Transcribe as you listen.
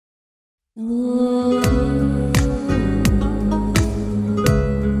Close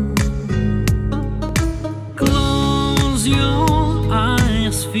your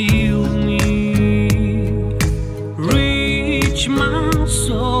eyes, feel me reach my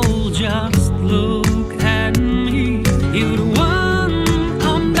soul. Just look at me. You're the one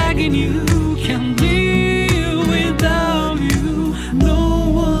I'm begging you. Can't live without you. No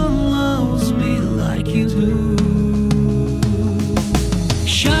one loves me like you do.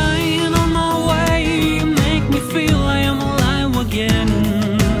 Shine on my way, make me feel I am alive again.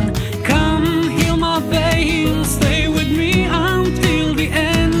 Come heal my pain, stay with me until the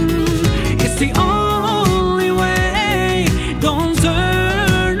end. It's the only way, don't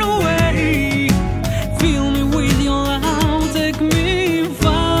turn away. Fill me with your love, take me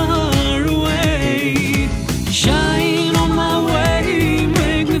far away. Shine on my way,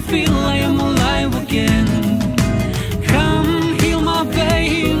 make me feel I am alive again. Come heal my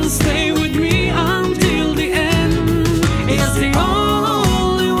pain, stay with me until the end. It's the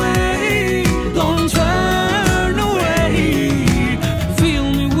only way, don't turn away.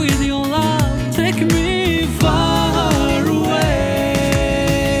 Fill me with your love, take me far away.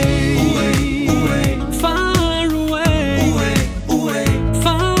 Far away. Far away.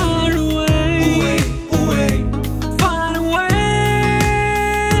 Far away. Far away.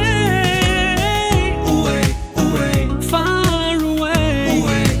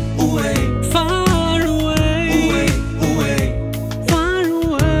 Far away. Far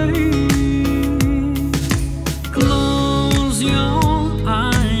away. Close your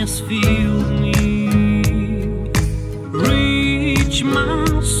eyes, feel me reach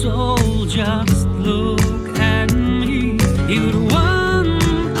my soul. Just look